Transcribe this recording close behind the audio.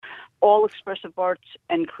all expressive arts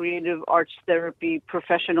and creative arts therapy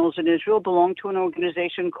professionals in Israel belong to an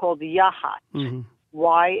organization called Yahat. Mm-hmm.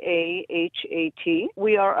 YAHAT.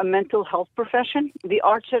 We are a mental health profession. The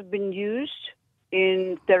arts have been used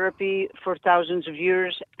in therapy for thousands of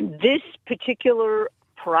years. This particular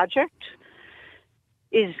project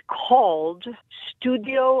is called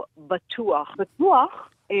Studio Batuach. Batuach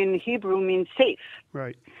in Hebrew means safe.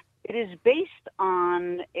 Right. It is based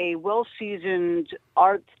on a well-seasoned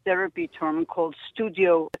art therapy term called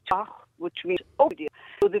Studio Batuach, which means open.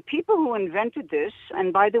 So the people who invented this,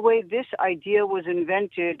 and by the way, this idea was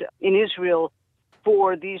invented in Israel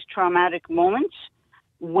for these traumatic moments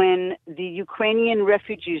when the Ukrainian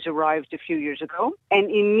refugees arrived a few years ago.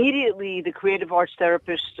 And immediately the creative arts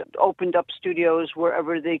therapists opened up studios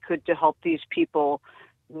wherever they could to help these people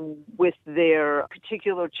with their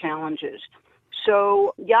particular challenges.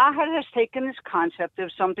 So Yahat has taken this concept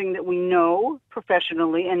of something that we know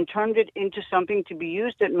professionally and turned it into something to be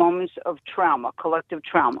used at moments of trauma, collective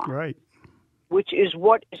trauma. Right. Which is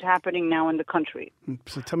what is happening now in the country.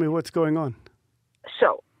 So tell me what's going on.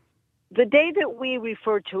 So the day that we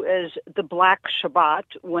refer to as the Black Shabbat,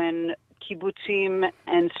 when kibbutzim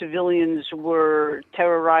and civilians were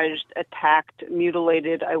terrorized, attacked,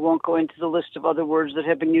 mutilated, I won't go into the list of other words that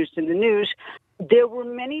have been used in the news, there were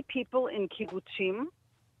many people in kibbutzim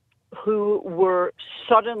who were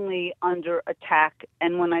suddenly under attack.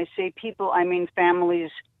 And when I say people, I mean families,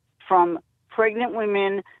 from pregnant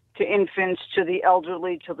women to infants to the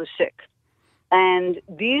elderly to the sick. And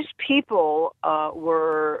these people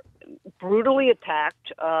were brutally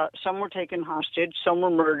attacked. Some were taken hostage. Some were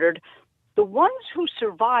murdered. The ones who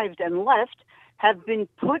survived and left have been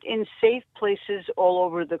put in safe places all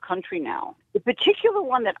over the country now. The particular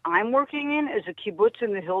one that I'm working in is a kibbutz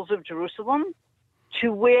in the hills of Jerusalem,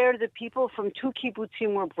 to where the people from two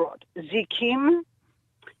kibbutzim were brought, Zikim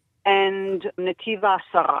and Netiva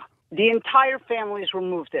Asara. The entire families were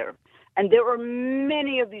moved there. And there are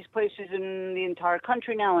many of these places in the entire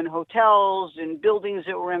country now, in hotels, in buildings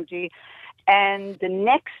that were empty. And the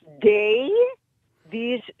next day,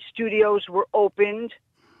 these studios were opened.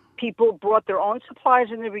 People brought their own supplies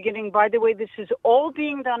in the beginning. By the way, this is all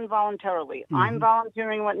being done voluntarily. Mm-hmm. I'm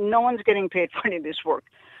volunteering. No one's getting paid for any of this work.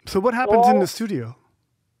 So what happens in the studio?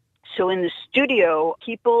 So in the studio,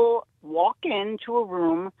 people walk into a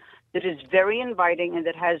room that is very inviting and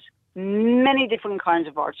that has many different kinds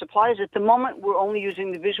of art supplies. At the moment, we're only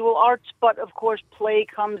using the visual arts, but of course, play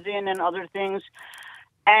comes in and other things.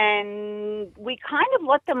 And we kind of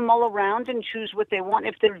let them mull around and choose what they want.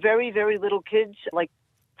 If they're very, very little kids, like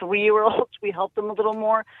 3-year-olds, we help them a little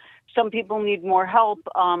more. Some people need more help.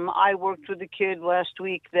 I worked with a kid last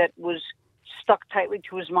week that was stuck tightly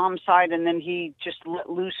to his mom's side, and then he just let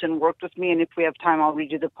loose and worked with me. And if we have time, I'll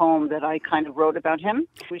read you the poem that I kind of wrote about him.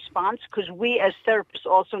 Response, because we as therapists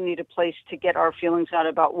also need a place to get our feelings out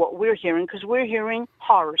about what we're hearing, because we're hearing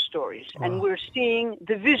horror stories, and we're seeing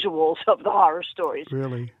the visuals of the horror stories.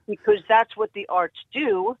 Really? Because that's what the arts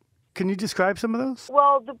do. Can you describe some of those?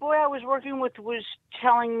 Well, the boy I was working with was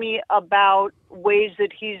telling me about ways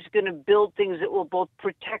that he's going to build things that will both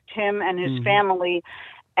protect him and his family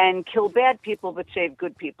and kill bad people but save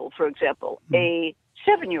good people, for example, a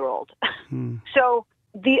 7-year-old. So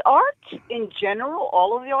the arts in general,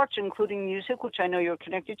 all of the arts, including music, which I know you're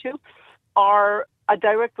connected to, are a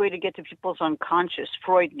direct way to get to people's unconscious.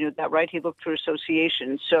 Freud knew that, right? He looked for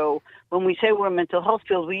association. So when we say we're a mental health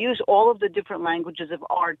field, we use all of the different languages of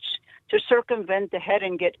arts to circumvent the head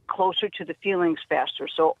and get closer to the feelings faster.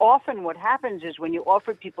 So often what happens is when you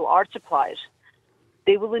offer people art supplies,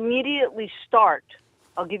 they will immediately start.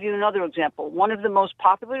 I'll give you another example. One of the most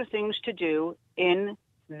popular things to do in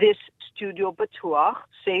this Studio Batuach,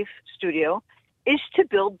 safe studio, is to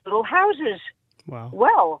build little houses. Wow.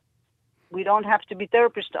 Well, we don't have to be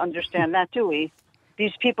therapists to understand that, do we?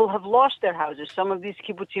 These people have lost their houses. Some of these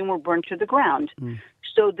kibbutzim were burned to the ground.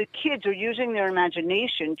 So the kids are using their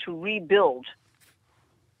imagination to rebuild,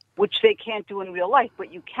 which they can't do in real life,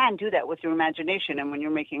 but you can do that with your imagination and when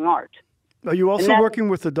you're making art. Are you also working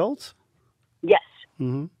with adults? Yes.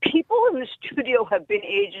 People in the studio have been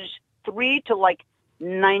ages 3 to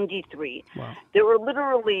 93. Wow. There were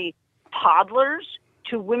literally toddlers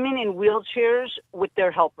to women in wheelchairs with their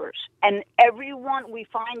helpers. And everyone, we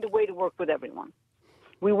find a way to work with everyone.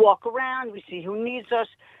 We walk around, we see who needs us.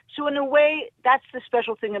 So in a way, that's the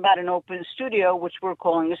special thing about an open studio, which we're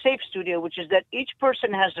calling a safe studio, which is that each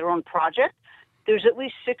person has their own project. There's at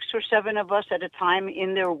least 6 or 7 of us at a time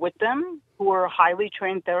in there with them who are highly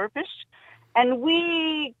trained therapists. And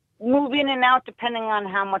we move in and out depending on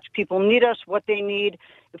how much people need us, what they need.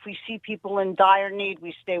 If we see people in dire need,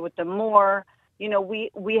 we stay with them more.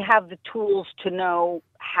 we have the tools to know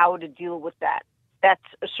how to deal with that. That's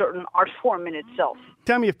a certain art form in itself.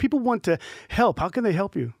 Tammy, if people want to help, how can they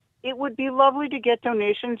help you? It would be lovely to get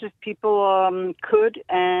donations if people could,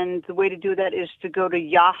 and the way to do that is to go to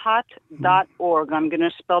yahat.org. I'm going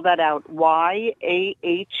to spell that out, YAHAT.org,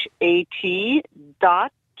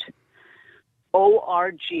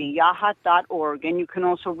 yahat.org, and you can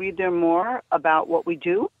also read there more about what we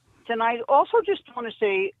do. And I also just want to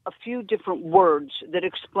say a few different words that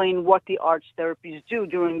explain what the arts therapies do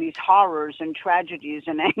during these horrors and tragedies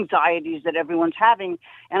and anxieties that everyone's having.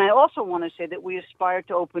 And I also want to say that we aspire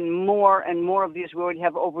to open more and more of these. We already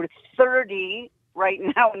have over 30 right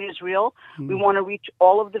now in Israel. We want to reach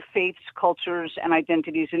all of the faiths, cultures, and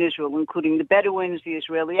identities in Israel, including the Bedouins, the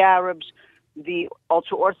Israeli Arabs, the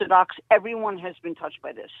ultra-Orthodox. Everyone has been touched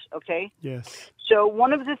by this, okay? Yes. So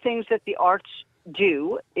one of the things that the arts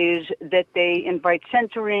do is that they invite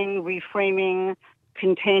centering, reframing,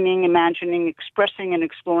 containing, imagining, expressing, and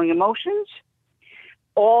exploring emotions,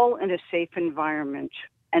 all in a safe environment.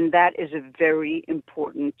 And that is a very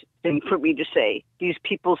important thing for me to say. These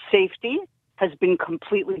people's safety has been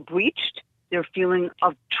completely breached. Their feeling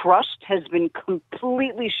of trust has been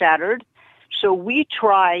completely shattered. So we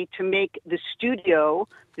try to make the studio,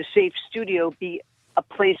 the safe studio, be a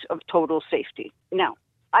place of total safety. Now,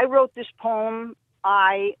 I wrote this poem.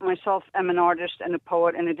 I myself am an artist and a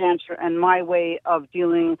poet and a dancer, and my way of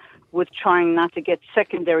dealing with trying not to get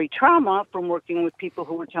secondary trauma from working with people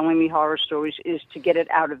who were telling me horror stories is to get it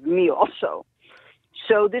out of me also.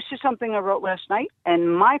 So this is something I wrote last night,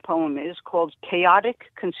 and my poem is called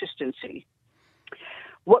Chaotic Consistency.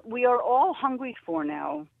 What we are all hungry for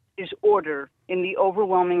now is order in the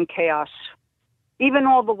overwhelming chaos. Even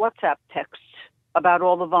all the WhatsApp texts about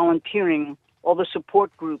all the volunteering, all the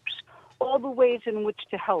support groups, all the ways in which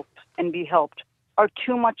to help and be helped are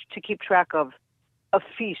too much to keep track of. A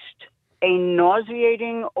feast, a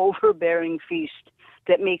nauseating, overbearing feast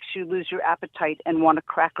that makes you lose your appetite and want a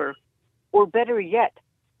cracker. Or better yet,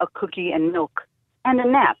 a cookie and milk and a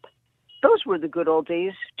nap. Those were the good old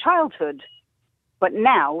days, childhood. But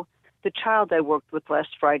now, the child I worked with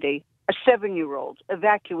last Friday, a 7-year-old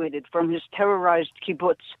evacuated from his terrorized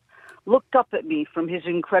kibbutz, looked up at me from his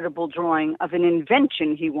incredible drawing of an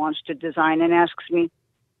invention he wants to design and asks me,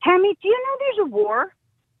 "Tammy, do you know there's a war?"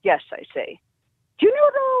 "Yes," I say. Do you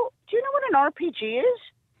know what an RPG is?"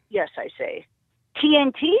 "Yes," I say.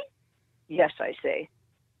 "TNT?" "Yes," I say.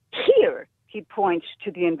 "Here," he points to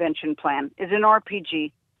the invention plan, "is an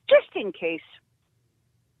RPG, just in case."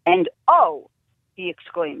 And "Oh," he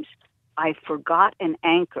exclaims, "I forgot an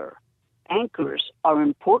anchor. Anchors are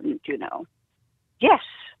important, you know." "Yes,"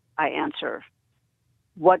 I answer.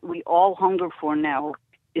 What we all hunger for now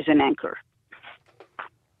is an anchor.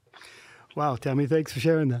 Wow, Tammy, thanks for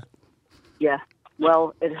sharing that. Yeah.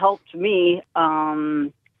 Well, it helped me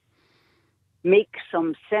make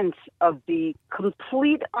some sense of the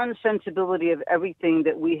complete unsensibility of everything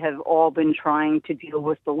that we have all been trying to deal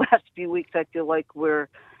with the last few weeks. I feel like we're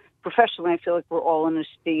all in a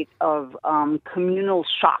state of communal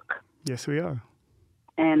shock. Yes, we are.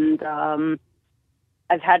 And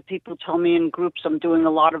I've had people tell me in groups, I'm doing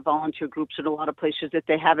a lot of volunteer groups in a lot of places, that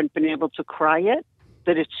they haven't been able to cry yet,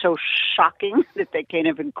 that it's so shocking that they can't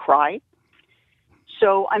even cry.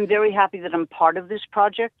 So I'm very happy that I'm part of this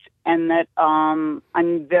project, and that I'm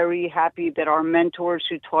very happy that our mentors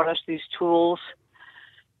who taught us these tools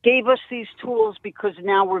gave us these tools, because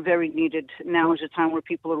now we're very needed. Now is a time where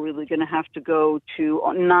people are really going to have to go to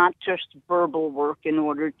not just verbal work in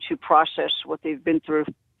order to process what they've been through.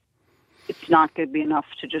 It's not going to be enough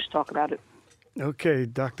to just talk about it. Okay,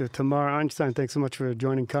 Dr. Tamar Einstein, thanks so much for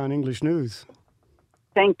joining Khan English News.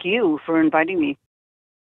 Thank you for inviting me.